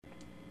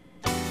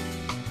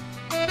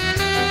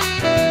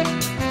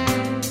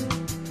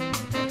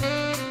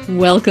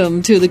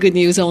Welcome to the Good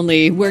News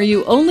Only, where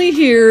you only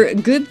hear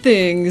good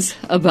things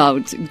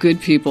about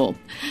good people.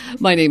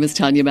 My name is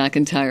Tanya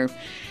McIntyre,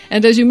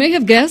 and as you may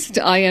have guessed,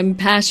 I am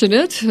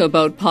passionate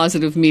about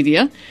positive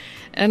media,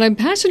 and I'm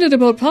passionate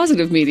about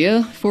positive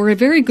media for a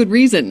very good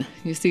reason.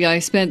 You see, I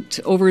spent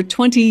over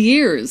 20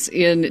 years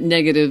in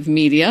negative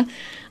media.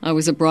 I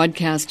was a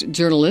broadcast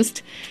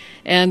journalist,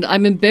 and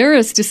I'm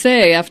embarrassed to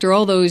say, after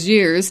all those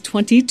years,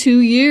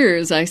 22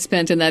 years I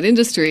spent in that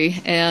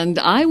industry, and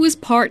I was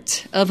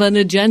part of an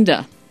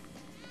agenda.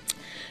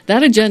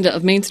 That agenda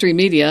of mainstream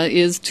media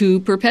is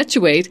to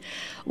perpetuate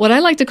what I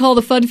like to call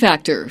the FUD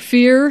factor: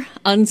 fear,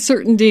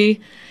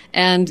 uncertainty,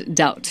 and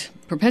doubt.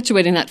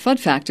 Perpetuating that FUD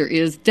factor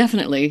is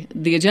definitely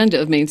the agenda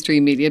of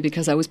mainstream media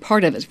because I was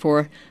part of it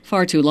for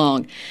far too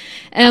long.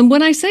 And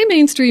when I say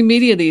mainstream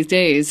media these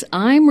days,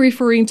 I'm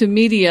referring to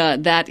media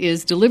that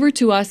is delivered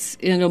to us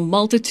in a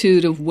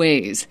multitude of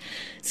ways.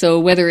 So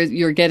whether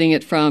you're getting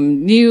it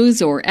from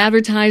news or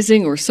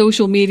advertising or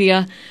social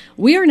media,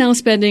 we are now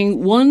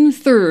spending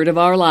 1/3 of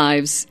our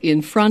lives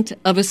in front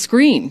of a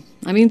screen.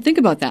 I mean, think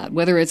about that.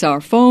 Whether it's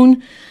our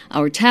phone,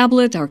 our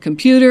tablet, our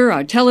computer,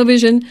 our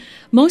television,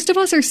 most of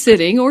us are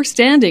sitting or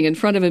standing in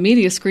front of a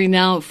media screen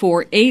now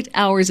for 8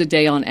 hours a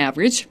day on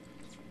average.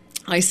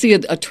 I see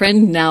a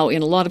trend now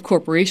in a lot of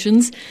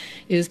corporations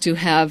is to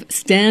have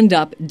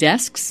stand-up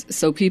desks,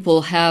 so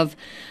people have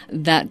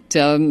that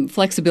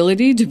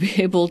flexibility to be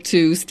able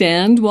to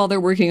stand while they're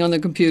working on the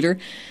computer,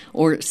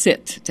 or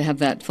sit to have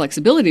that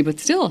flexibility. But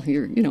still,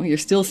 you're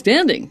still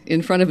standing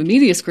in front of a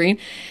media screen.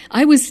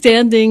 I was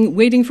standing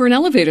waiting for an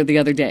elevator the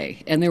other day,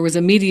 and there was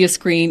a media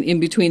screen in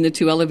between the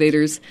two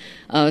elevators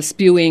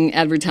spewing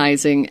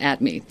advertising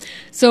at me.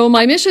 So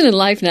my mission in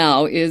life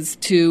now is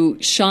to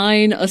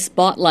shine a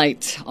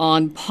spotlight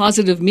on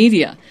positive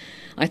media.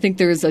 I think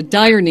there's a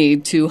dire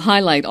need to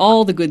highlight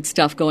all the good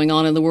stuff going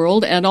on in the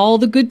world and all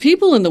the good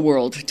people in the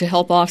world to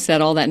help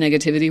offset all that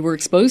negativity we're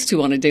exposed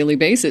to on a daily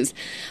basis.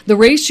 The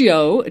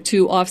ratio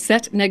to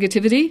offset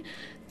negativity,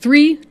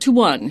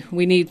 3-1.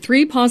 We need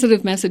 3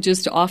 positive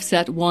messages to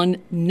offset 1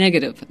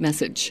 negative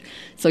message.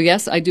 So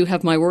yes, I do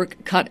have my work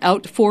cut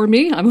out for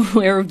me. I'm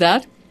aware of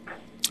that.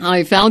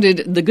 I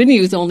founded the Good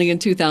News Only in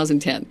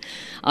 2010.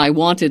 I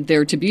wanted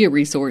there to be a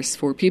resource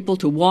for people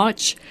to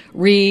watch,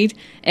 read,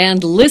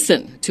 and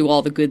listen to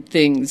all the good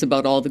things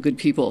about all the good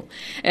people.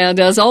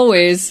 And as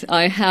always,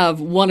 I have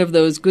one of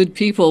those good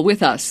people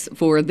with us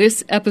for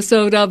this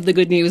episode of the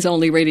Good News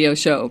Only radio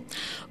show.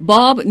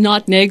 Bob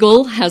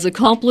Knottnagel has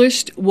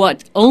accomplished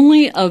what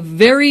only a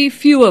very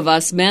few of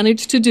us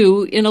manage to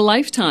do in a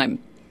lifetime.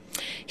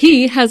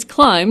 He has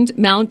climbed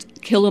Mount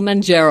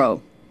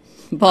Kilimanjaro.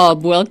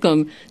 Bob,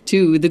 welcome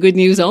to the Good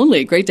News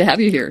Only. Great to have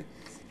you here.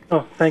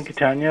 Oh, thank you,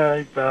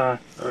 Tanya. I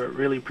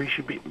really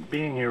appreciate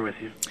being here with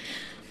you.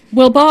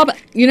 Well, Bob,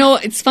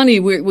 it's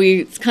funny.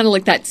 It's kind of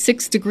like that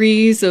 6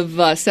 degrees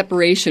of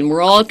separation.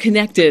 We're all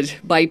connected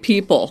by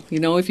people.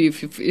 If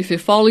you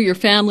follow your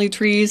family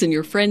trees and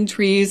your friend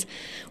trees,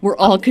 we're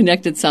all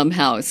connected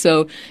somehow.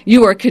 So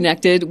you are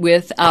connected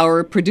with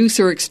our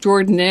producer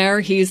extraordinaire.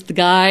 He's the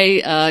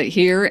guy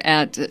here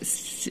at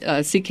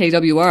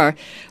CKWR.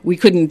 We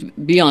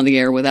couldn't be on the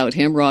air without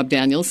him, Rob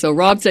Daniels. So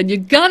Rob said, "You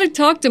got to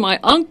talk to my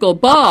uncle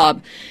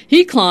Bob.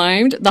 He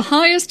climbed the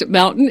highest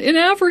mountain in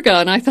Africa."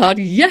 And I thought,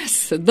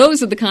 yes,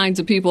 those are the kinds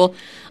of people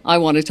I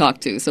want to talk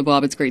to. So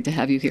Bob, it's great to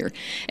have you here.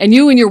 And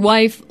you and your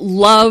wife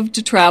love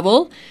to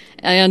travel,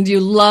 and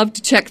you love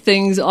to check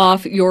things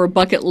off your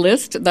bucket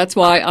list. That's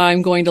why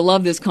I'm going to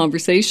love this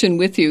conversation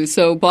with you.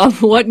 So Bob,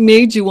 what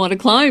made you want to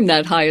climb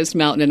that highest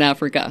mountain in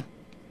Africa?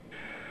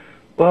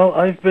 Well,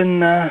 I've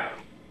been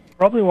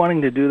probably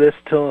wanting to do this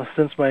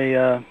since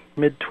my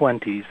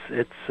mid-20s.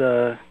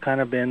 It's kind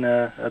of been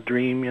a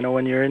dream.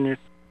 When you're in your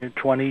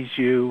 20s,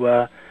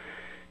 you're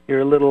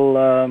a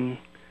little,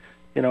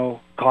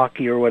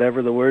 cocky or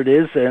whatever the word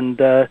is, and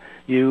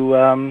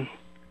I'm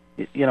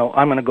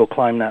going to go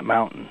climb that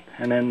mountain.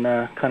 And then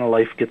kind of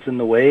life gets in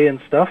the way and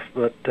stuff,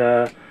 but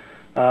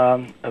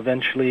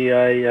eventually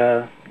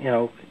I,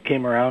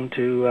 came around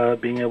to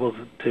being able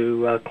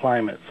to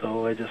climb it.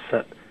 So I just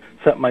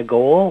set my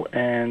goal,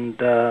 and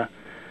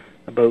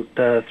about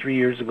 3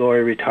 years ago I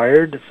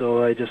retired,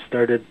 so I just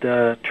started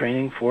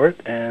training for it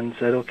and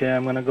said, okay,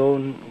 I'm going to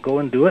go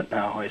and do it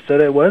now. I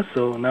said I was,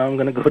 so now I'm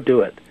going to go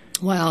do it.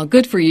 Wow,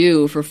 good for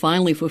you for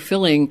finally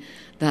fulfilling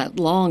that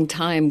long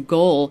time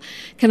goal.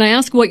 Can I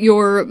ask what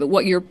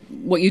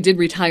you did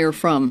retire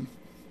from?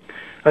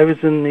 I was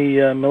in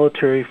the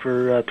military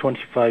for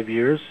 25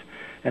 years,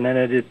 and then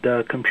I did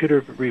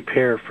computer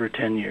repair for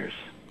 10 years.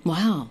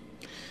 Wow.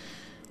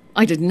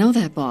 I didn't know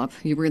that, Bob.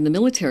 You were in the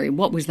military.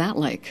 What was that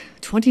like?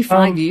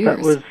 25 years.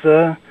 That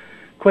was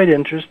quite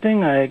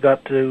interesting. I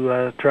got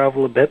to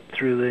travel a bit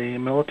through the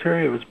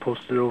military. I was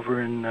posted over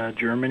in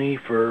Germany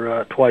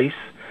for twice.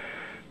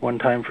 One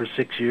time for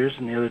 6 years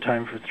and the other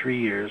time for 3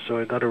 years. So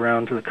I got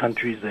around to the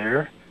countries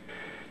there,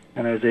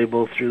 and I was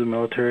able, through the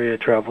military, I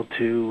traveled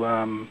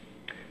to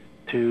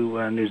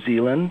New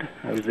Zealand.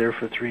 I was there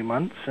for 3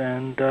 months,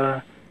 and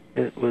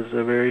it was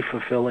a very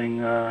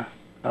fulfilling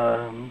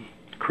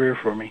career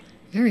for me.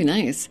 Very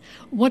nice.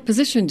 What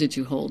position did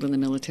you hold in the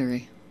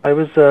military? I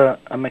was a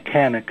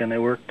mechanic, and I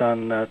worked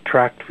on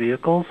tracked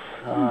vehicles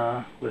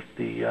with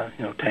the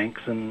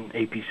tanks and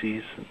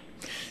APCs.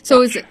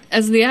 So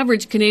as the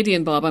average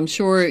Canadian, Bob, I'm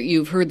sure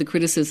you've heard the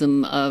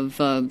criticism of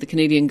the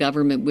Canadian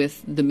government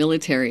with the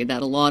military,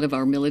 that a lot of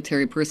our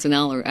military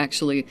personnel are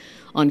actually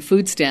on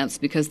food stamps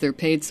because they're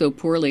paid so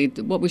poorly.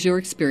 What was your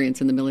experience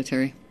in the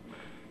military?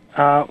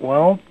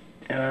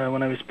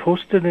 When I was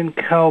posted in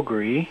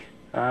Calgary,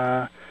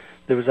 there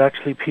was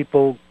actually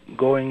people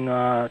going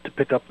to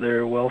pick up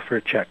their welfare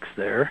checks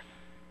there.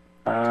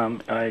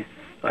 I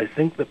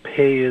think the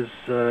pay is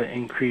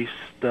increased,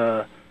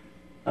 a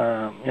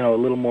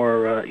little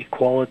more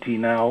equality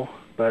now.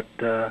 But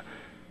I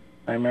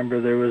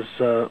remember there was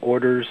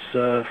orders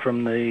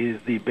from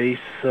the base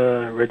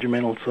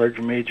regimental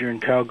sergeant major in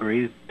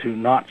Calgary to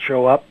not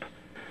show up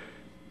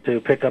to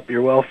pick up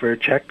your welfare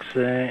checks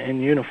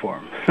in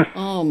uniform.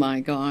 Oh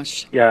my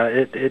gosh! Yeah,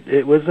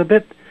 it was a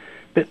bit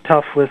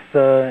tough with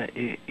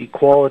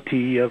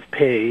equality of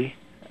pay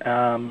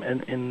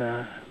in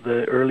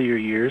the earlier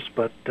years,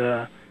 but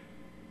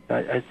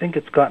I think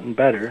it's gotten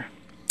better.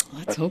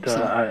 Let's hope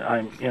so.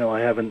 I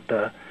haven't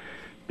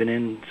been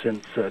in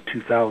since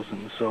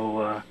 2000,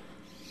 so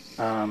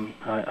I'm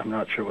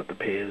not sure what the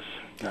pay is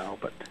now,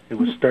 but it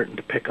was starting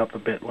to pick up a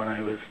bit when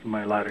I was in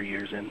my latter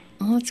years in.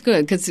 Oh, that's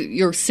good, because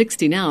you're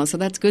 60 now, so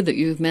that's good that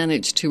you've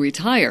managed to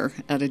retire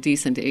at a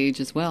decent age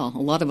as well. A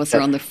lot of us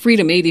are on the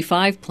Freedom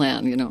 85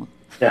 plan,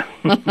 Yeah.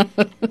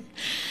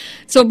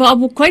 So,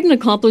 Bob, quite an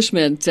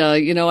accomplishment.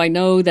 I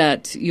know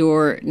that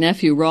your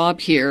nephew, Rob,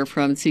 here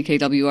from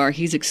CKWR,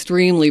 he's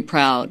extremely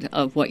proud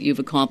of what you've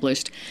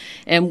accomplished.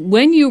 And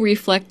when you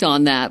reflect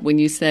on that, when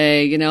you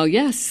say,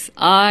 yes,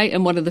 I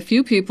am one of the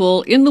few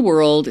people in the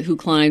world who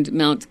climbed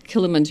Mount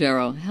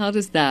Kilimanjaro, how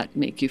does that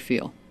make you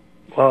feel?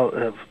 Well,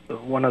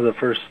 one of the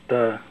first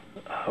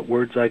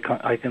words I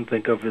can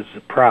think of is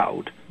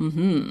proud.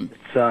 Mm-hmm.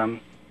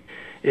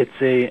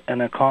 It's a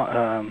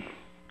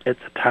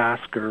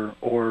task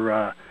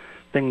or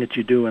thing that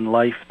you do in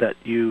life that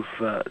you've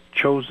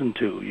chosen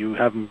to. You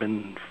haven't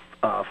been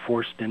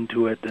forced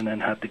into it and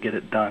then had to get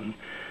it done.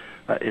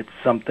 It's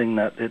something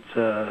that it's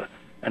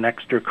an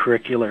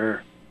extracurricular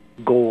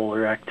goal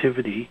or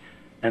activity,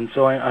 and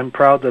so I'm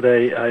proud that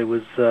I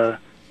was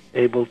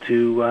able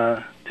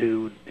to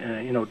do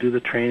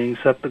the training,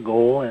 set the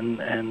goal,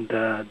 and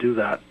do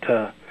that.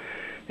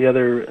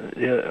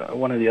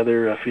 One of the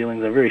other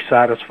feelings, I'm very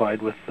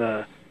satisfied with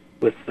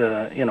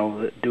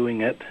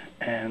doing it,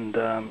 and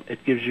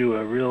it gives you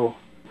a real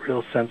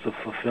sense of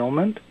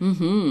fulfillment.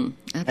 Mm-hmm.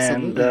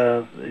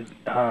 Absolutely.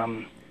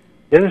 And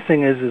the other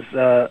thing is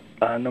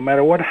no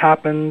matter what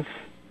happens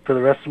for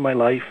the rest of my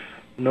life,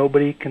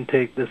 nobody can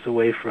take this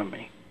away from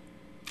me.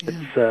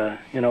 Yeah.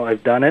 It's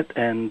I've done it,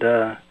 and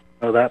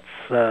that's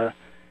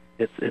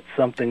it's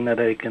something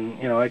that I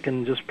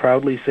can just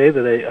proudly say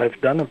that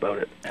I've done about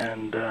it,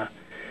 and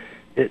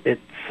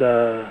it's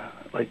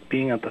like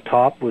being at the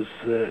top was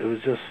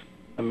just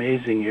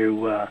amazing.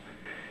 You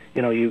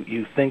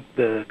think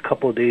the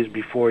couple of days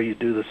before you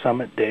do the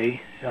summit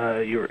day,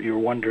 you're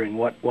wondering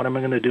what am I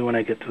going to do when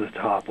I get to the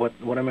top? What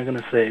am I going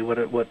to say?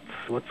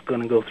 What's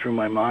going to go through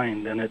my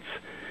mind? And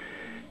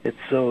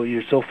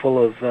you're so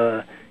full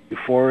of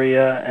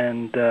euphoria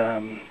and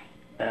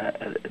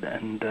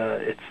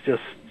it's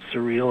just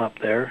surreal up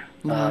there.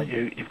 Wow.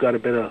 You've got a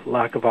bit of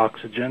lack of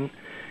oxygen.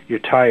 You're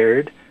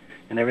tired,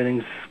 and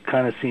everything's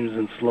kind of seems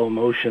in slow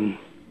motion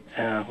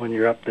when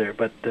you're up there.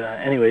 But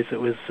anyways, it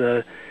was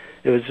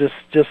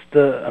just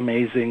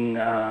amazing,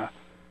 and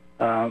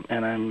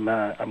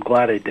I'm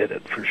glad I did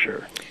it for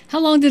sure. How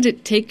long did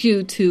it take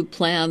you to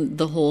plan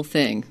the whole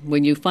thing?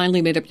 When you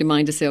finally made up your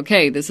mind to say,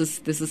 okay, this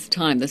is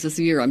time, this is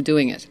the year, I'm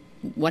doing it.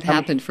 What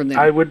happened from there?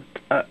 I would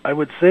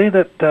say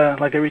that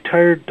I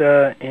retired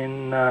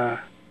in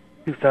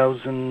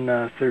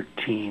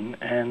 2013,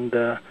 and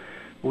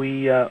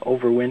we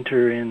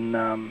overwinter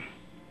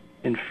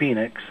in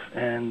Phoenix,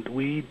 and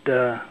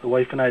the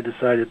wife and I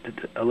decided to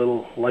do a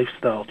little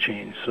lifestyle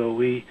change. So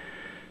we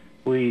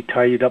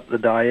tidied up the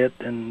diet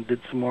and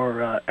did some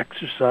more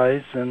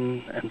exercise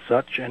and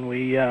such, and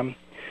we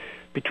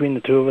between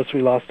the two of us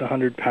we lost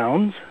 100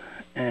 pounds,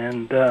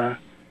 and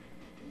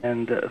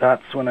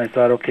that's when I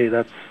thought, okay,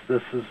 this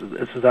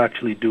is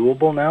actually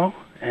doable now.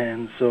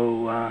 And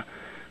so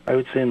I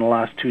would say in the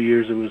last 2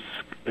 years it was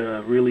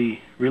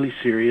really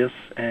serious,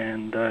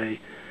 and I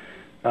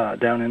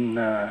down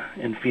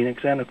in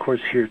Phoenix, and of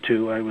course here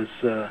too, I was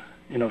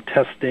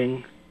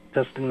testing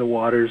the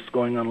waters,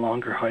 going on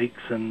longer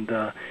hikes, and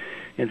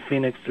in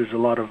Phoenix there's a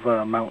lot of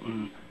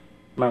mountain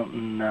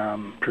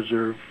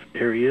preserve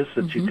areas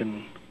that you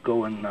can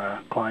go and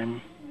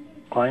climb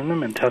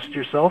them and test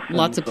yourself.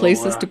 Lots of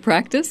places to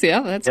practice.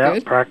 Yeah, that's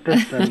good. Yeah,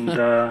 practice, and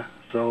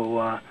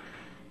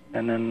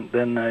and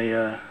then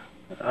I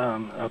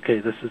okay,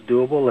 this is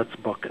doable. Let's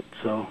book it.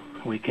 So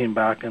we came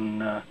back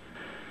and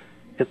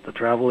hit the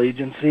travel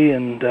agency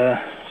and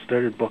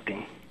started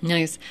booking.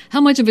 Nice.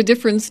 How much of a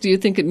difference do you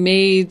think it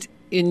made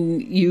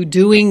in you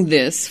doing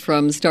this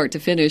from start to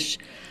finish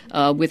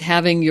with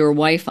having your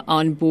wife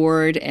on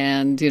board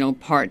and,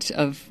 part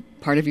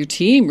of your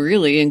team,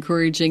 really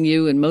encouraging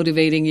you and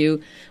motivating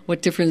you.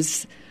 What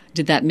difference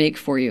did that make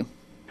for you?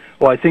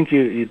 Well, I think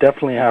you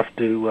definitely have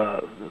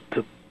to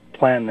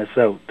plan this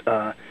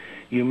out.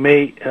 You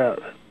may,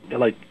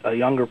 like a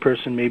younger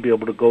person, may be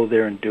able to go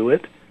there and do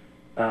it,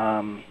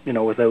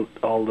 without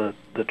all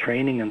the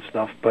training and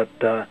stuff. But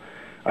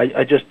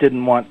I just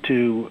didn't want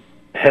to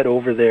head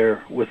over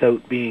there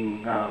without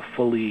being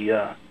fully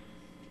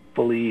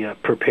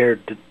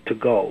prepared to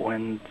go.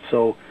 And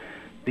so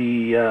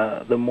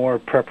the more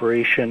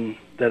preparation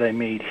that I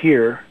made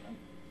here,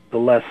 the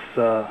less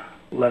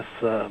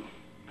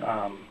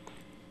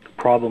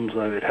problems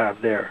I would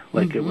have there.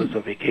 Like it was a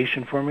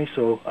vacation for me,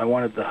 so I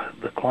wanted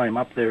the climb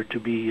up there to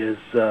be as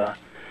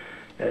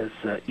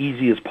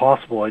easy as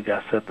possible, I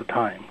guess, at the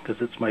time,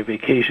 because it's my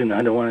vacation.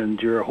 I don't want to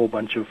endure a whole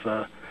bunch of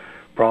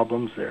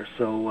problems there.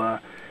 So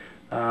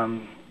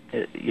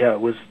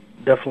it was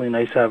definitely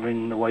nice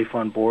having the wife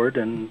on board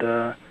and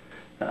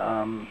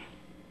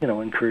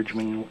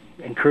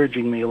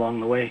encouraging me along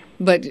the way.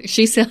 But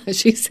she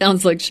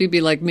sounds like she'd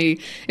be like me.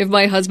 If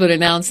my husband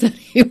announced that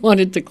he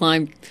wanted to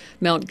climb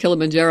Mount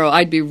Kilimanjaro,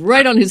 I'd be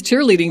right on his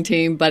cheerleading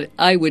team, but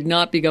I would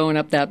not be going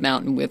up that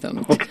mountain with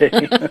him.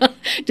 Okay.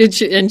 Did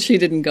she? And she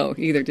didn't go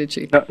either, did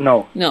she?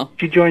 No.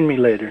 She joined me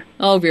later.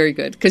 Oh, very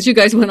good. Because you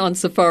guys went on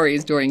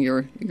safaris during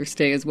your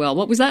stay as well.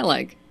 What was that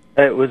like?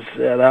 It was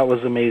that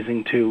was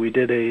amazing too. We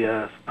did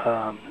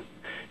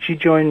she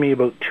joined me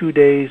about 2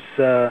 days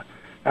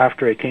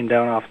after I came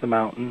down off the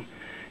mountain,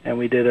 and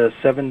we did a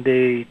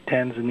 7-day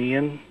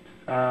Tanzanian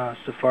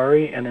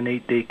safari and an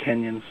 8-day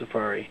Kenyan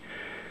safari.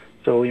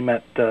 So we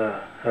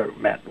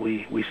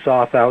we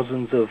saw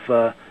thousands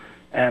of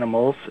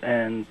animals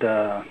and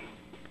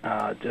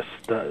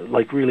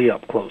like really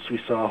up close. We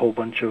saw a whole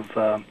bunch of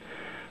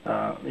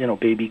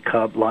baby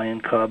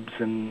lion cubs,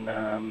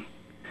 and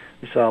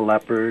we saw a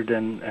leopard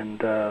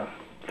and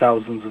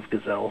thousands of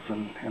gazelles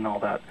and all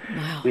that.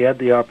 Wow. We had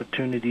the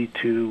opportunity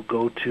to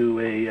go to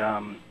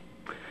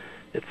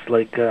it's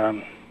like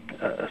a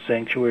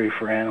sanctuary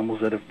for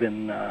animals that have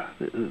been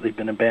they've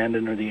been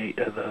abandoned, or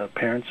the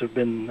parents have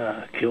been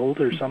killed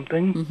or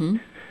something. Mm-hmm.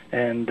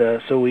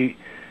 And so we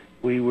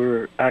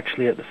were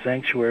actually at the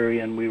sanctuary,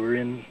 and we were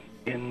in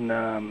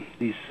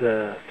these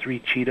 3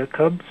 cheetah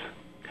cubs.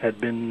 Had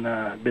been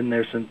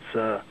there since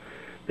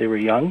they were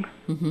young.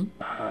 Mm-hmm.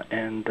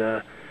 And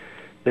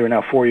they were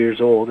now 4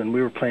 years old, and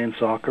we were playing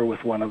soccer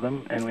with one of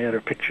them, and we had our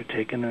picture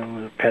taken, and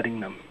we were petting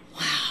them.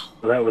 Wow.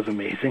 So that was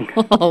amazing.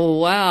 Oh,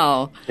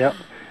 wow. Yep.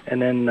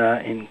 And then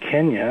in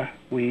Kenya,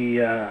 we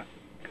the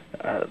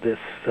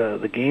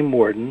game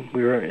warden,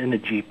 we were in a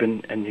Jeep,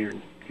 and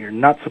you're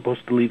not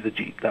supposed to leave the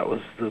Jeep. That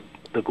was the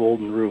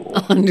golden rule.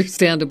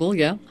 Understandable,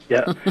 yeah.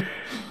 Yeah.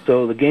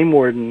 So the game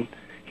warden,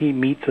 he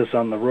meets us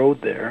on the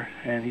road there,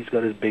 and he's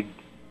got his big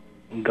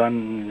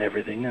gun and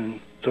everything, and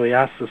so he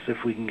asks us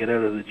if we can get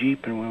out of the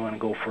Jeep and we want to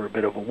go for a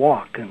bit of a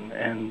walk.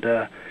 And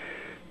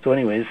so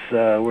anyways,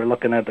 we're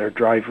looking at our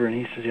driver, and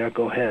he says, yeah,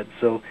 go ahead.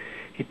 So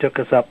he took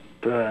us up,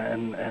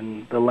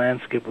 and the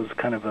landscape was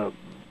kind of a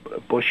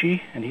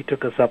bushy, and he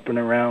took us up and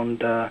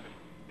around,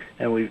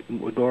 and we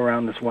go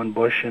around this one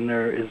bush, and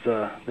there's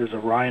a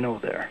rhino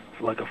there,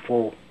 like a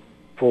full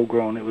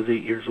grown. It was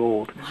 8 years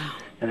old. Wow.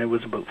 And it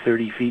was about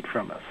 30 feet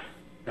from us.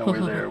 And we're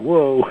there,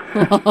 whoa.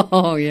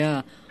 Oh,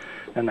 yeah.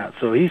 And that.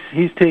 So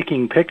he's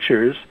taking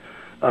pictures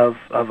of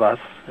us,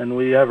 and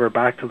we have our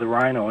back to the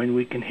rhino, and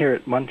we can hear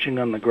it munching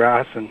on the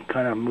grass and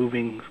kind of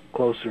moving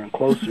closer and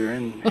closer.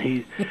 And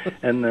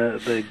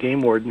the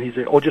game warden, he's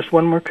there, oh, just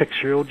one more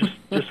picture,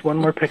 just one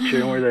more picture.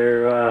 And we're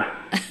there.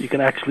 You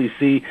can actually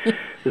see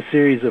the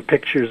series of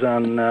pictures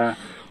on the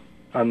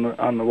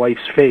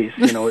wife's face.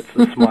 It's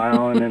the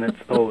smile, and then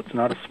it's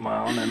not a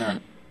smile, and then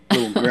a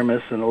little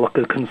grimace and a look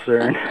of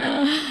concern.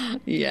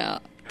 Yeah.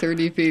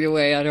 30 feet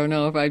away, I don't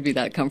know if I'd be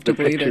that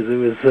comfortable either.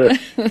 It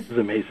was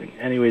amazing.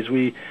 Anyways,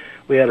 we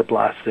had a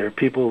blast there.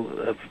 People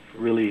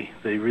really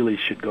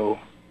should go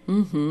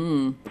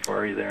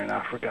safari there in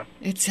Africa.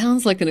 It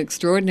sounds like an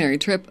extraordinary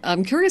trip.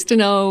 I'm curious to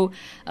know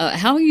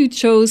how you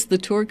chose the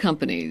tour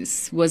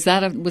companies. Was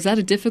that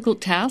a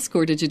difficult task,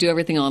 or did you do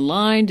everything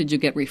online? Did you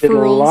get referrals? Did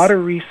a lot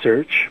of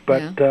research,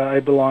 but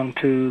I belong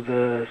to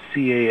the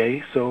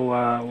CAA,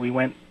 so we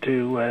went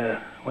to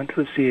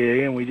the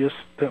CAA, and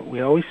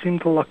we always seem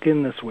to luck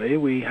in this way.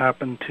 We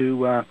happened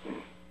to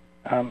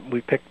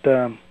we picked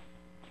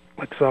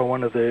saw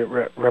one of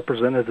the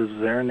representatives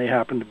there, and they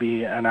happened to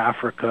be an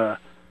Africa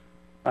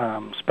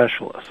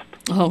specialist.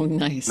 Oh,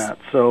 nice.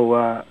 So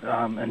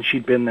and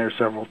she'd been there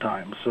several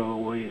times. So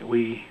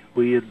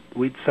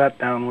we'd sat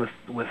down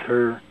with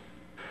her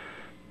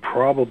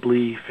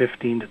probably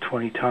 15 to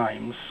 20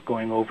 times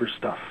going over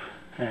stuff,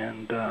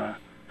 and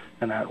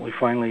that we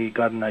finally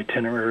got an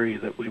itinerary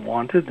that we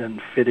wanted and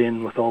fit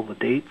in with all the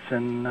dates,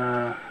 and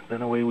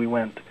then away we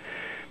went.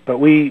 But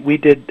we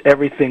did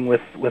everything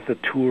with a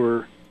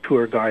tour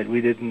guide. We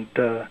didn't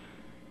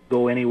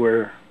go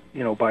anywhere,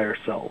 by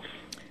ourselves.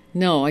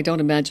 No, I don't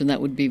imagine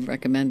that would be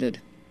recommended.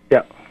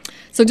 Yeah.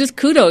 So just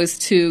kudos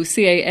to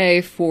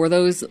CAA. For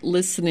those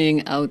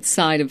listening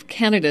outside of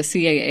Canada,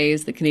 CAA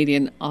is the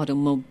Canadian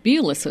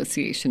Automobile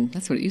Association.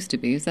 That's what it used to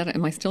be.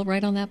 Am I still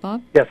right on that,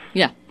 Bob? Yes.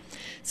 Yeah.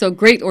 So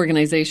great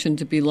organization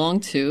to belong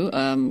to.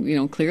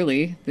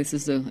 Clearly this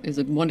is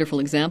a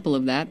wonderful example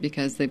of that,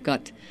 because they've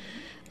got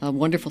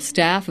wonderful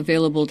staff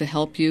available to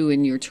help you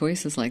in your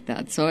choices like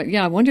that. So,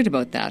 I wondered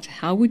about that.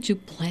 How would you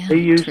plan They a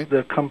use trip?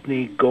 the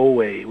company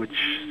GoAway, which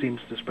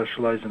seems to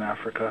specialize in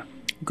Africa.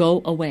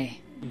 Go away.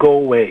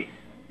 GoAway.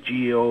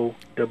 GOWAY.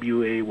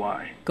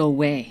 Go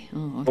away.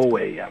 Oh,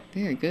 GoAway, yeah.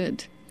 very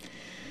good.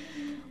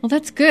 Well,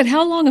 that's good.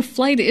 How long a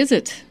flight is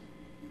it?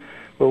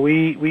 Well,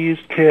 we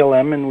used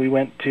KLM, and we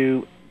went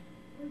to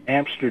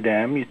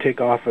Amsterdam. You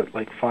take off at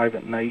like 5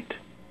 at night,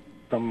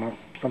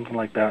 something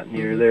like that, and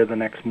you're there the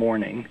next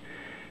morning.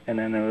 And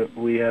then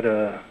we had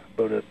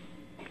about a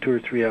 2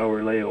 or 3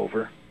 hour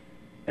layover,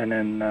 and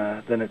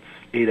then it's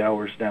 8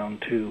 hours down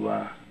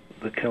to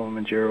the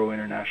Kilimanjaro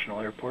International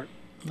Airport.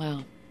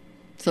 Wow.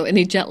 So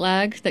any jet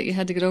lag that you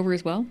had to get over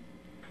as well?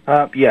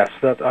 Yes,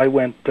 that I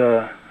went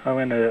a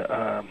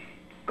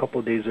couple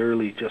of days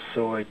early just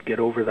so I'd get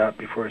over that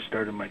before I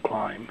started my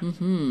climb.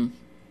 Mm-hmm.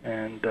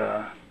 And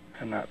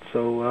that.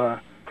 So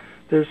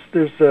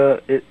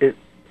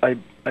I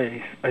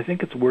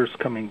think it's worse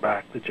coming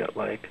back, the jet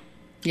lag.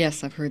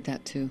 Yes, I've heard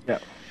that too. Yeah.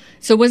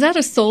 So was that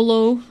a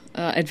solo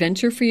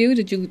adventure for you?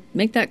 Did you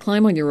make that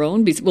climb on your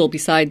own?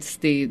 Besides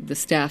the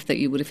staff that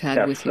you would have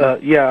had with you.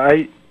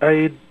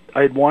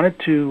 I'd wanted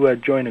to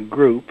join a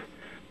group,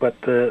 but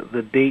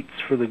the dates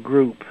for the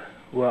group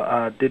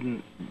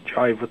didn't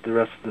jive with the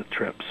rest of the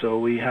trip. So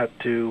we had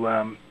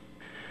to.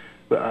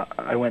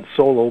 I went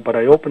solo, but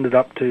I opened it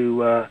up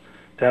to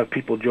have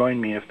people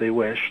join me if they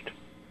wished.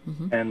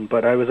 Mm-hmm.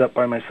 But I was up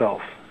by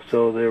myself.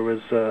 So there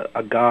was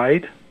a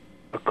guide,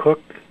 a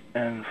cook,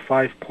 and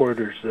 5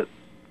 porters that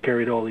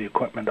carried all the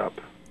equipment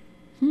up.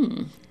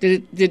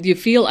 Did you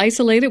feel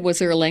isolated? Was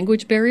there a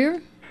language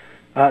barrier?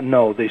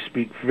 No, they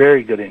speak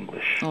very good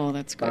English. Oh,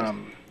 that's good.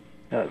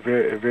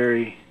 Very,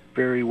 very,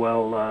 very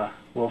well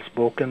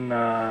spoken.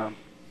 I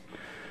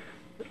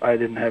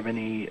didn't have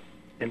any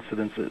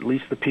incidents. At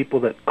least the people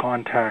that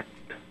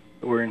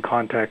were in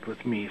contact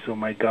with me. So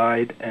my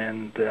guide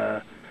and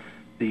there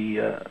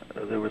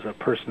was a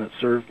person that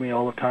served me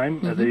all the time.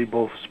 Mm-hmm. They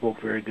both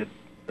spoke very good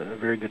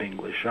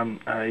English.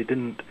 I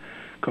didn't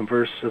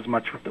converse as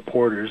much with the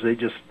porters. They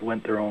just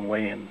went their own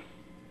way and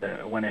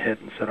went ahead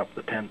and set up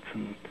the tents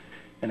and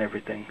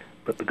everything.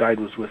 But the guide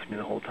was with me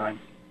the whole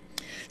time.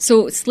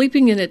 So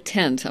sleeping in a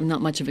tent, I'm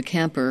not much of a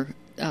camper.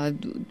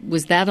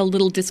 Was that a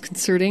little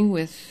disconcerting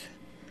with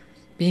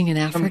being in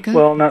Africa?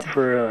 Well, not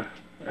for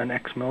an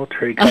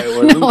ex-military guy.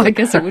 No, I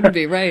guess it wouldn't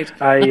be, right.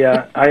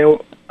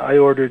 I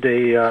ordered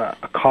a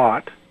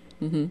cot,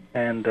 mm-hmm.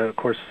 and of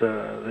course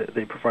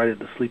they provided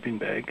the sleeping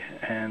bag,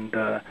 and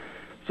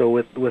so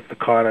with the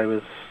cot I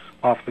was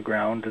off the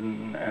ground,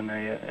 and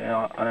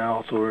I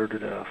also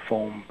ordered a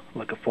foam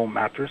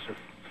mattress, a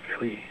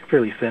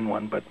fairly thin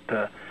one, but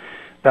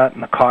that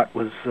and the cot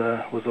was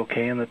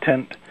okay. And the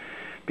tent,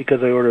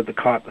 because I ordered the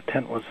cot, the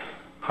tent was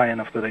high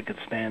enough that I could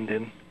stand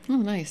in. Oh,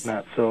 nice.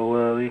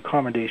 So the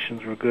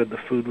accommodations were good. The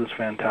food was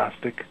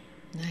fantastic.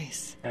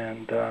 Nice.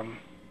 And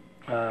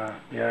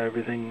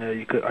everything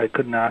I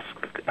couldn't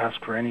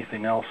ask for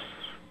anything else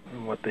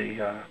than what they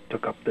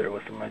took up there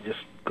with them. I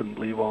just couldn't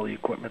believe all the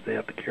equipment they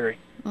had to carry.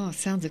 Oh, it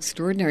sounds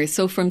extraordinary.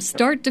 So from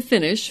start to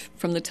finish,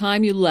 from the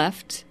time you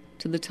left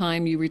to the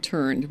time you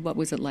returned, what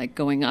was it like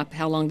going up?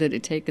 How long did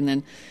it take? And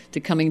then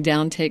did coming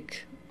down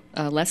take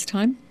less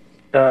time?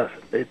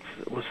 It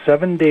was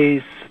 7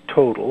 days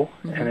total,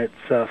 mm-hmm. and it's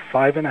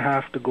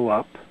 5.5 to go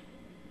up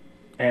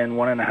and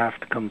 1.5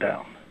 to come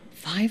down.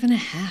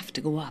 5.5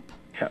 to go up.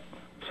 Yeah.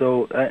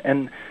 So,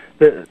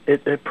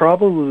 it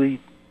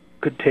probably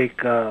could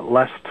take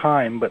less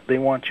time, but they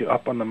want you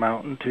up on the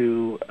mountain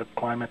to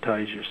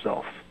acclimatize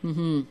yourself,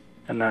 mm-hmm.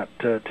 and that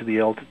to the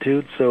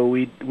altitude. So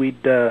we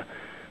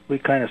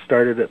kind of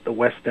started at the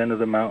west end of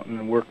the mountain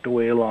and worked our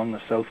way along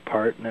the south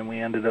part, and then we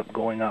ended up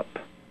going up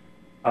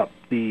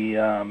the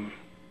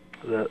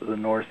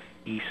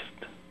northeast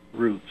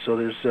route. So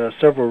there's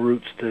several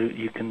routes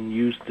you can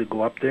use to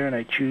go up there, and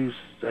I chose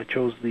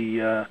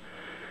the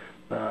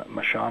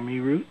Mashami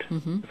route,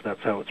 mm-hmm. if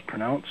that's how it's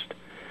pronounced,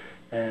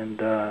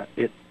 and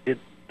it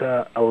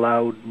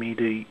allowed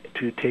me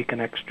to take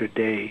an extra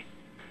day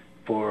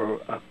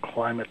for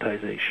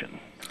acclimatization.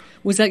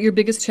 Was that your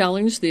biggest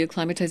challenge, the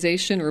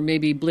acclimatization, or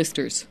maybe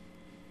blisters?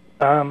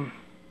 The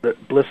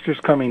blisters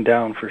coming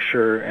down for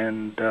sure,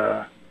 and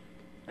I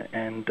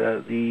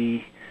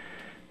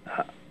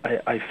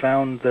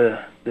found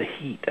the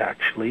heat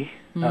actually,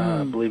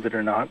 believe it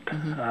or not,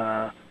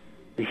 mm-hmm.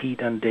 The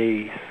heat on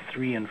day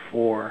 3 and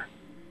 4.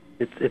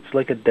 It's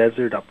like a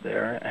desert up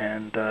there,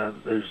 and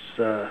there's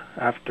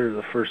after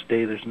the first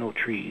day there's no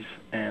trees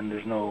and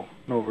there's no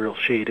real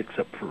shade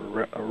except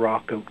for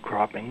rock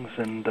outcroppings,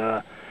 and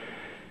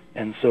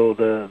so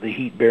the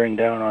heat bearing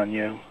down on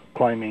you,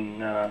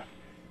 climbing,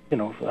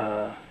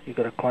 you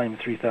got to climb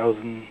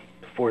 3,000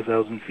 to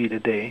 4,000 feet a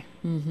day.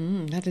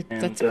 Mm-hmm.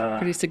 That's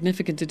pretty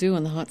significant to do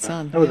in the hot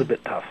sun. That was a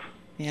bit tough.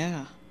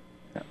 Yeah.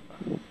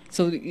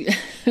 So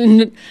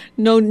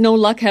no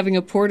luck having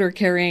a porter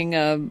carrying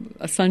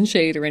a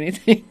sunshade or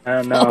anything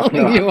No.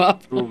 you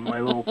up.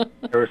 My little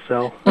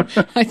carousel.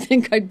 I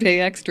think I'd pay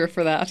extra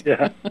for that.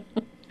 Yeah.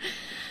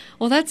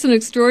 Well, that's an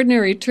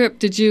extraordinary trip.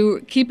 Did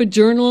you keep a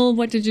journal?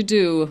 What did you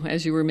do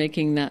as you were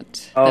making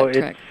that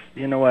trek?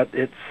 You know what?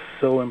 It's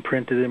so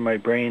imprinted in my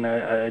brain.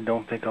 I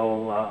don't think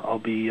I'll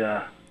be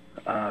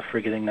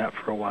forgetting that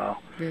for a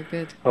while. Very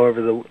good.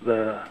 However,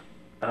 the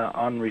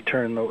on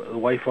return, the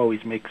wife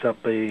always makes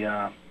up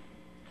a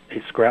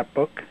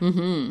scrapbook.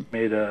 Mm-hmm.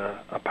 Made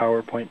a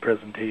PowerPoint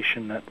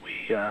presentation that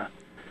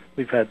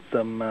we've had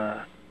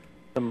some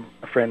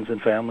friends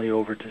and family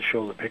over to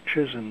show the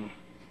pictures and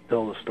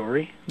tell the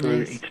story.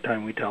 Nice. So each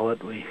time we tell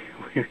it, we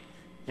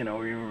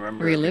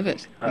remember. Relive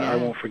it. I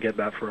won't forget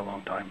that for a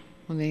long time.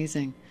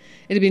 Amazing.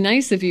 It'd be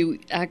nice if you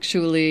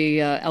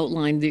actually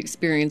outlined the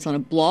experience on a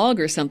blog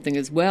or something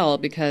as well,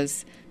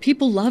 because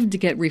people love to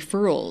get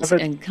referrals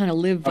and kind of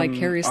live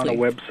vicariously. On a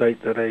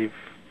website that I've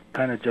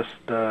kind of just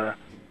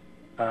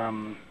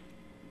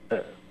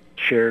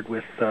shared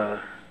with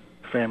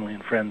family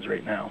and friends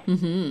right now.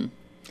 Mm-hmm.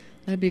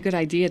 That'd be a good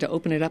idea to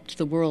open it up to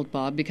the world,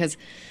 Bob, because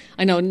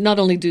I know not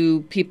only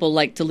do people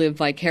like to live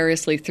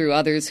vicariously through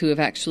others who have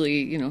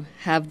actually,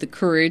 have the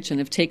courage and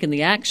have taken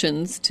the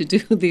actions to do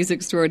these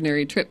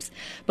extraordinary trips,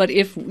 but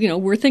if,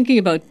 we're thinking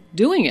about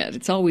doing it,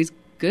 it's always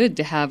good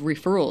to have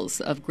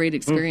referrals of great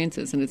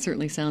experiences, and it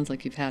certainly sounds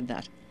like you've had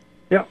that.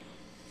 Yeah.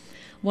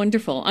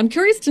 Wonderful. I'm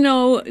curious to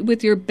know,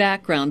 with your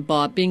background,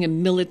 Bob, being a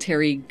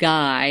military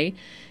guy,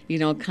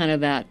 kind of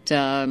that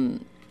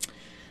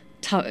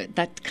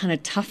kind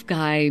of tough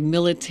guy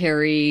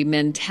military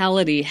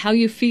mentality, how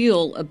you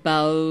feel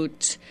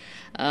about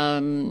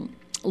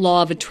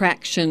law of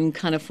attraction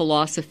kind of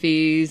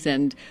philosophies,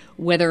 and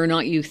whether or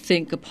not you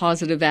think a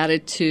positive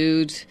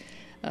attitude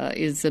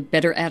is a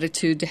better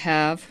attitude to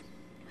have.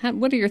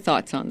 What are your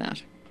thoughts on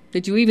that?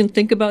 Did you even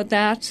think about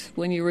that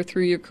when you were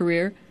through your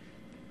career?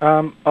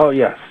 Oh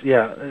yes,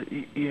 yeah.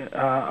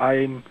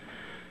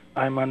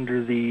 I'm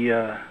under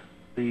the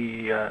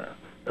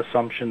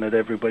assumption that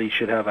everybody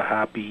should have a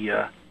happy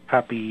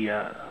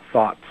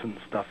thoughts and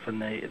stuff,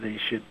 and they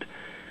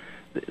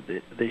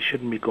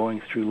shouldn't be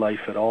going through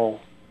life at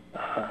all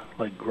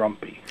like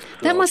grumpy.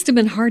 So, that must have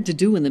been hard to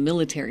do in the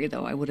military,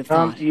 though, I would have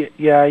thought.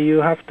 Yeah,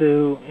 you have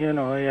to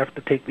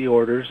take the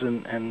orders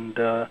and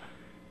that,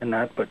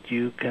 but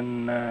you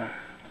can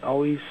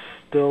always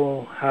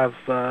still have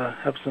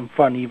some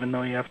fun, even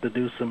though you have to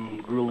do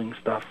some grueling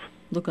stuff.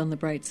 Look on the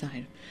bright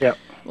side. Yeah.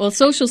 Well,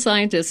 social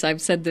scientists, I've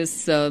said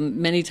this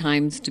many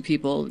times to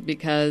people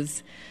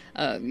because,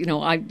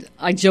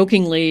 I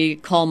jokingly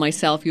call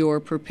myself your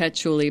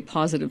perpetually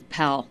positive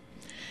pal.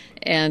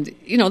 And,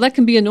 that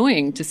can be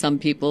annoying to some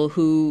people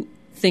who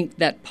think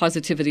that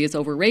positivity is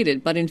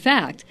overrated. But in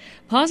fact,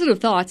 positive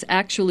thoughts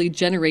actually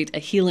generate a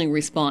healing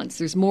response.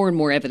 There's more and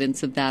more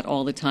evidence of that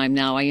all the time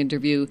now. I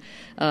interview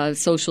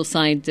social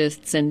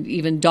scientists and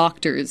even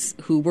doctors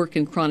who work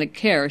in chronic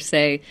care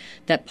say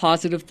that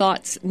positive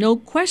thoughts, no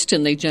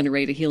question, they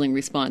generate a healing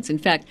response. In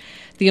fact,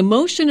 the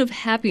emotion of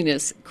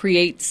happiness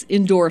creates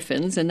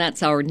endorphins, and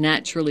that's our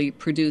naturally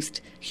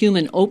produced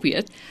human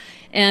opiate,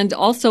 and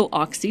also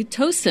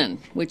oxytocin,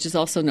 which is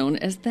also known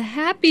as the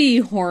happy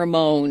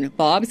hormone,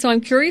 Bob. So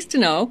I'm curious to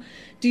know,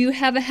 do you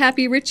have a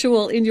happy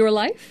ritual in your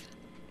life?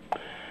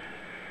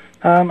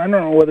 I don't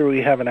know whether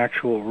we have an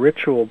actual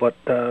ritual, but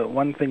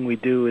one thing we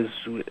do is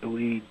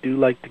we do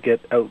like to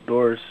get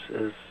outdoors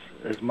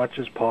as much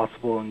as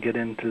possible and get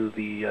into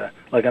the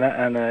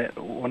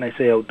when I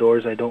say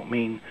outdoors, I don't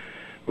mean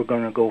we're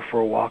going to go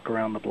for a walk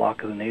around the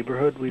block of the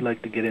neighborhood. We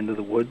like to get into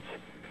the woods,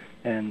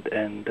 and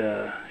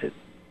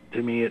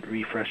to me, it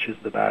refreshes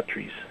the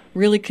batteries.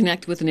 Really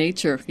connect with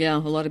nature. Yeah, a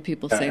lot of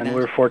people say that. And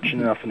we're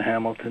fortunate enough in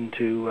Hamilton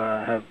to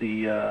have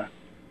the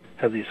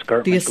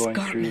escarpment going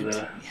through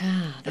the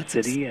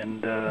city,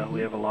 and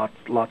we have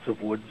lots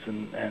of woods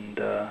and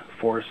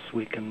forests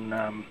we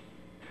can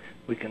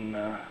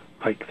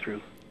hike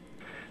through.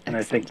 And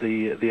I think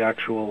the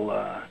actual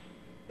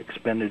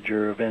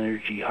expenditure of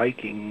energy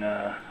hiking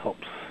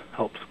helps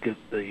get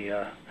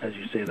the as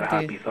you say, the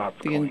happy thoughts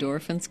going. The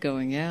endorphins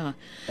going. Yeah.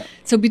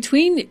 So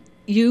between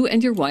you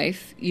and your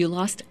wife, you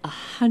lost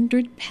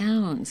 100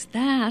 pounds.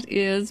 That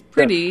is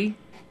pretty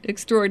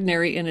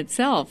extraordinary in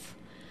itself.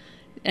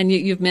 And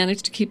you've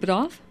managed to keep it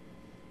off?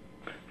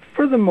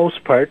 For the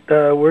most part.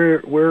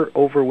 We're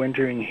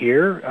overwintering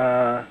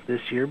here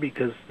this year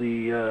because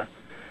the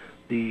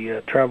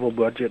travel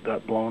budget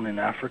got blown in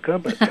Africa.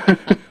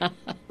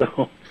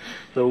 But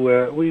so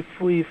we're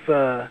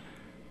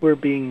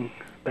being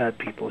bad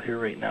people here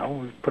right now.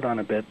 We've put on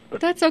a bit,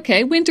 but that's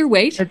okay. Winter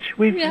weight.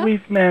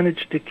 We've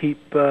managed to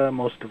keep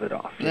most of it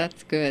off. Yeah.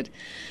 That's good.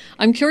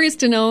 I'm curious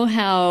to know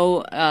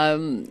how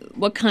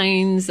what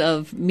kinds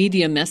of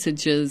media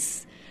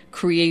messages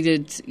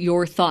created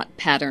your thought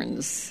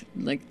patterns?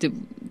 Like, do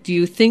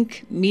you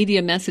think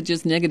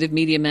negative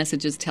media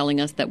messages telling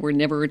us that we're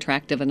never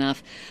attractive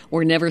enough,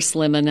 we're never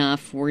slim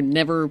enough, we're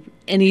never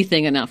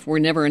anything enough, we're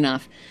never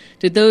enough,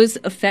 did those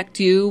affect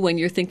you when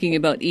you're thinking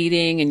about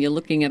eating and you're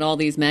looking at all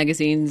these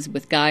magazines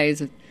with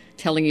guys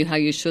telling you how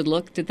you should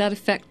look? Did that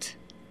affect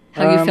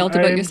how you felt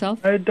about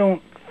yourself? I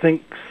don't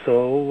think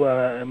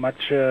so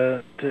much.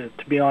 To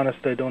be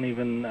honest, I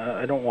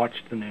don't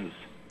watch the news.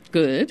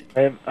 Good.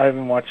 I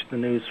haven't watched the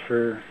news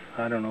for,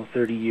 I don't know,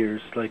 30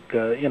 years. Like,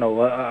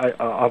 I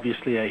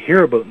obviously I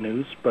hear about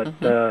news, but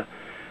I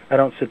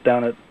don't sit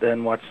down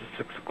and watch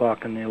the 6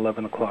 o'clock and the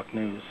 11 o'clock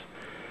news.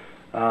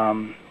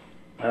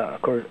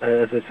 Of course,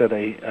 as I said,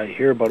 I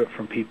hear about it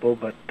from people,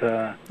 but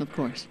of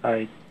course,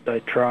 I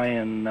try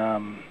and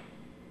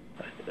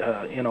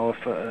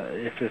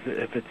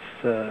if it's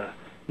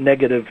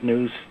negative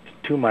news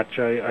too much,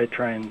 I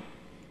try and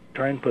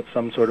put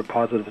some sort of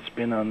positive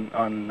spin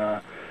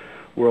on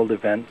world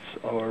events,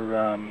 or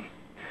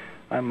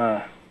I'm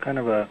a kind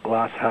of a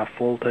glass half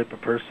full type of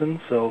person,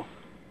 so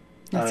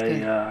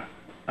I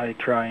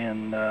try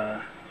and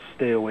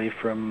stay away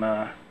from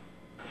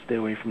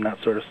that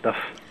sort of stuff.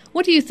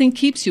 What do you think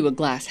keeps you a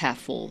glass half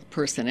full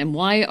person, and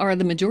why are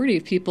the majority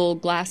of people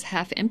glass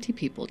half empty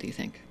people, do you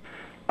think?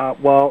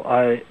 Well,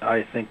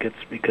 I think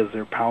it's because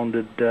they're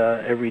pounded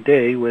every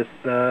day with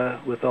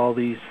all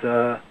these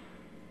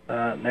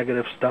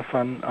negative stuff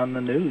on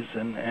the news,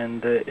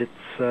 and it's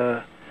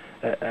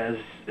as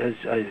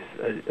I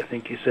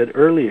think you said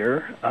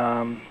earlier,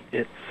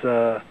 it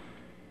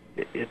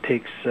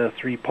takes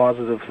 3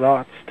 positive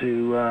thoughts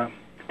to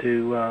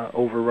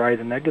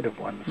override a negative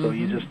one. So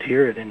you just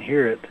hear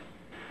it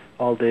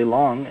all day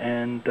long,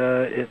 and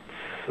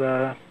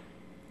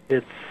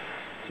it's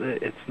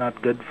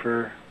not good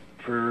for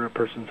a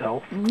person's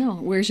health. No,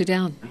 it wears you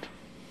down.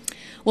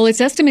 Well,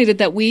 it's estimated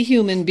that we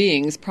human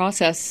beings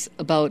process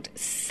about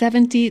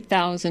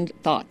 70,000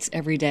 thoughts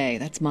every day.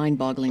 That's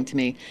mind-boggling to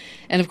me.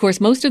 And of course,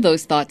 most of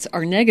those thoughts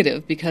are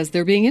negative because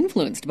they're being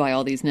influenced by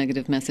all these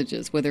negative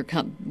messages, whether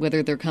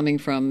they're coming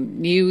from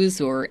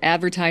news or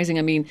advertising.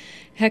 I mean,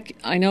 heck,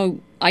 I know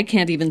I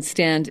can't even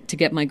stand to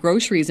get my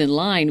groceries in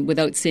line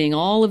without seeing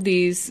all of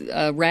these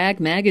rag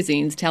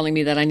magazines telling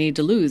me that I need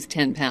to lose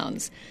 10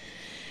 pounds.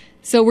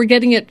 So we're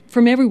getting it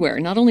from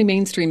everywhere, not only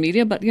mainstream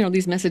media, but,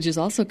 these messages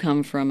also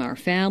come from our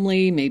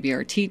family, maybe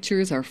our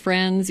teachers, our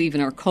friends,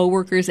 even our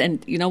coworkers.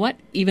 And you know what?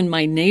 Even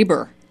my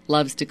neighbor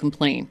loves to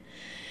complain.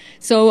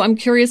 So I'm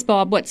curious,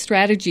 Bob, what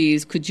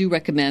strategies could you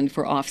recommend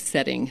for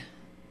offsetting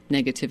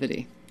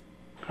negativity?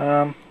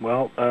 Like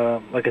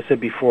I said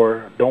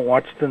before, don't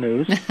watch the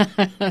news.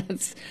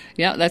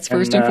 that's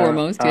first and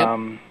foremost.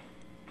 Yep.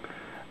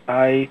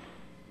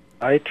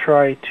 I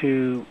try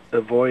to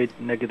avoid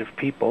negative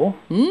people.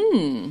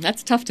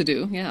 That's tough to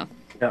do, yeah.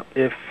 Yeah,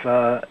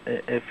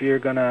 if you're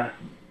gonna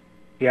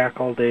yak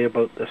all day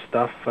about the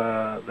stuff,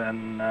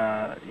 then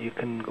you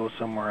can go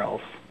somewhere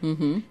else.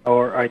 Mm-hmm.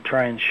 Or I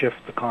try and shift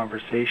the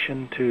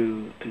conversation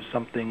to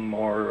something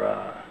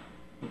more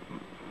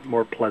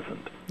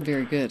pleasant.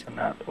 Very good. And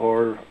that,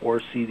 or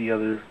see the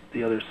other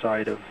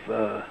side of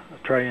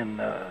try and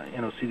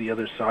see the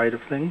other side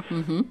of things.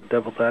 Mm-hmm.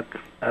 Devil's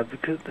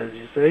advocate, as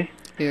you say.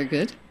 Very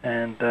good.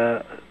 And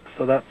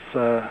so that's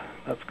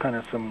kind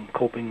of some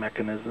coping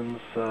mechanisms.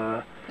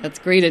 That's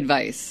great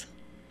advice.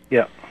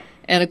 Yeah.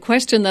 And a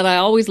question that I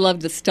always love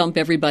to stump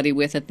everybody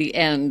with at the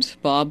end,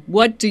 Bob,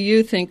 what do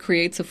you think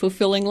creates a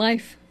fulfilling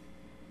life?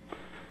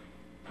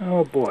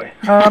 Oh, boy.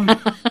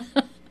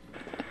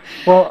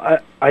 Well,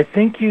 I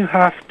think you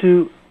have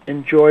to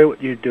enjoy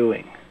what you're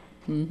doing.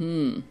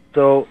 Mm-hmm.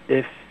 So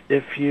if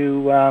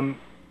you,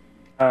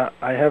 I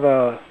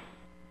have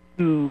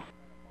two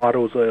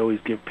mottos I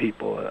always give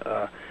people.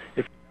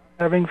 If you're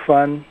having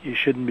fun, you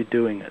shouldn't be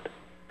doing it.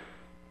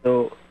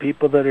 So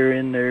people that are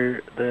in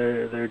their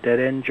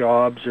dead-end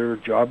jobs or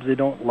jobs they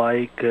don't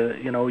like,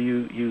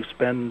 you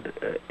spend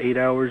 8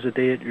 hours a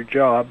day at your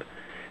job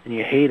and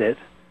you hate it,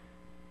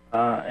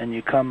 and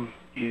you come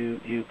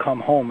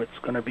home, it's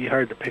going to be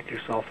hard to pick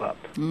yourself up.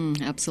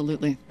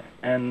 Absolutely.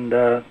 And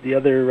the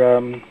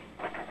other,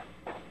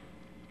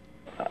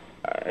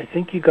 I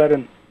think you got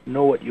to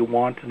know what you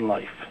want in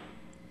life.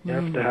 You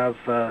have to have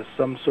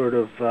some sort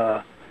of,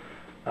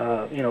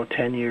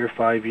 10-year,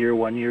 5-year,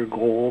 1-year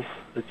goals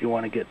that you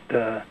want to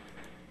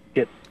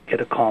get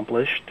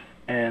accomplished,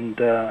 and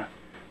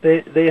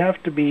they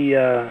have to be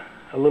a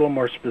little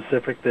more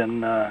specific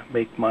than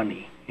make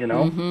money,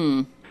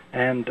 Mm-hmm.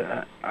 And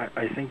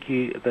I think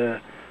a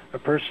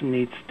person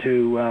needs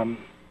to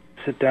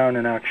sit down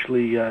and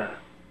actually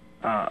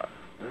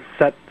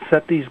set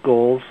these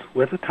goals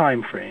with a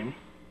time frame,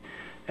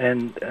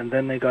 and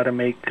then they got to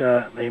make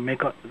a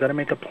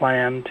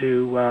plan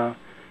that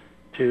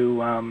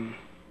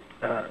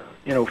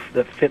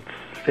fits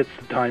the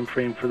time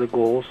frame for the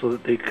goal, so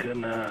that they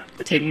can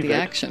take achieve the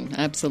action.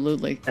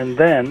 Absolutely. And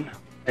then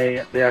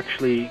they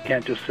actually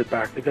can't just sit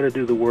back. They got to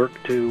do the work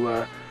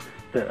to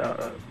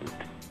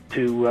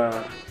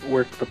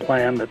work the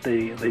plan that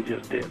they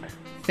just did.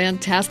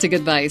 Fantastic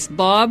advice.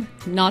 Bob,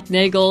 not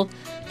Nagel,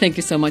 Thank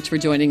you so much for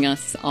joining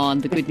us on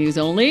the Good News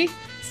Only.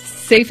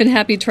 Safe and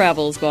happy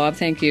travels, Bob.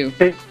 Thank you.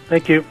 Okay,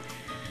 thank you.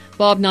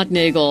 Bob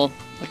Notnagle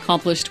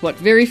accomplished what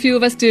very few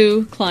of us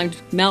do, climbed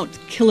Mount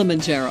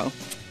Kilimanjaro.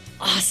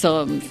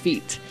 Awesome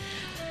feat.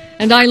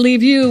 And I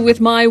leave you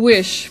with my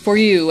wish for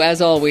you,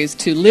 as always,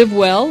 to live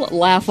well,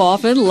 laugh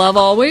often, love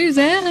always,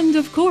 and,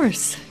 of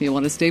course, you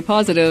want to stay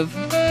positive.